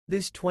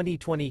This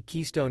 2020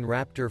 Keystone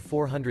Raptor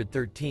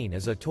 413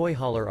 is a toy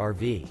hauler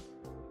RV.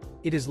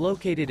 It is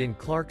located in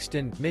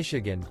Clarkston,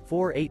 Michigan,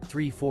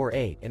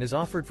 48348 and is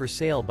offered for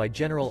sale by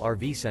General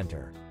RV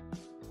Center.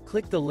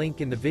 Click the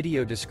link in the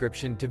video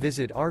description to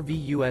visit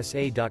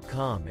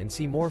RVUSA.com and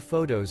see more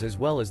photos as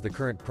well as the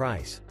current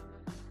price.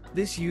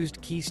 This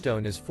used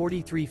Keystone is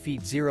 43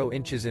 feet 0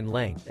 inches in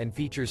length and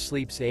features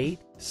sleeps 8,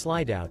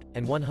 Slideout,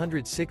 and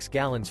 106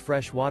 gallons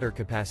fresh water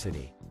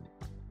capacity.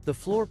 The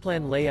floor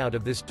plan layout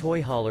of this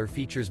toy hauler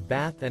features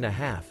bath and a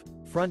half,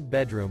 front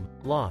bedroom,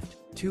 loft,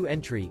 2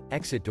 entry,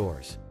 exit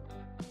doors.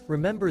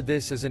 Remember,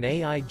 this is an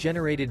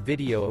AI-generated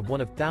video of one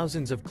of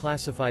thousands of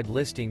classified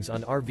listings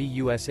on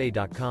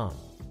RVUSA.com.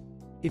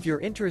 If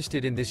you're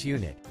interested in this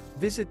unit,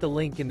 visit the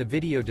link in the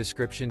video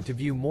description to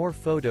view more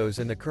photos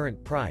and the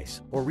current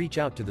price, or reach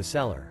out to the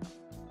seller.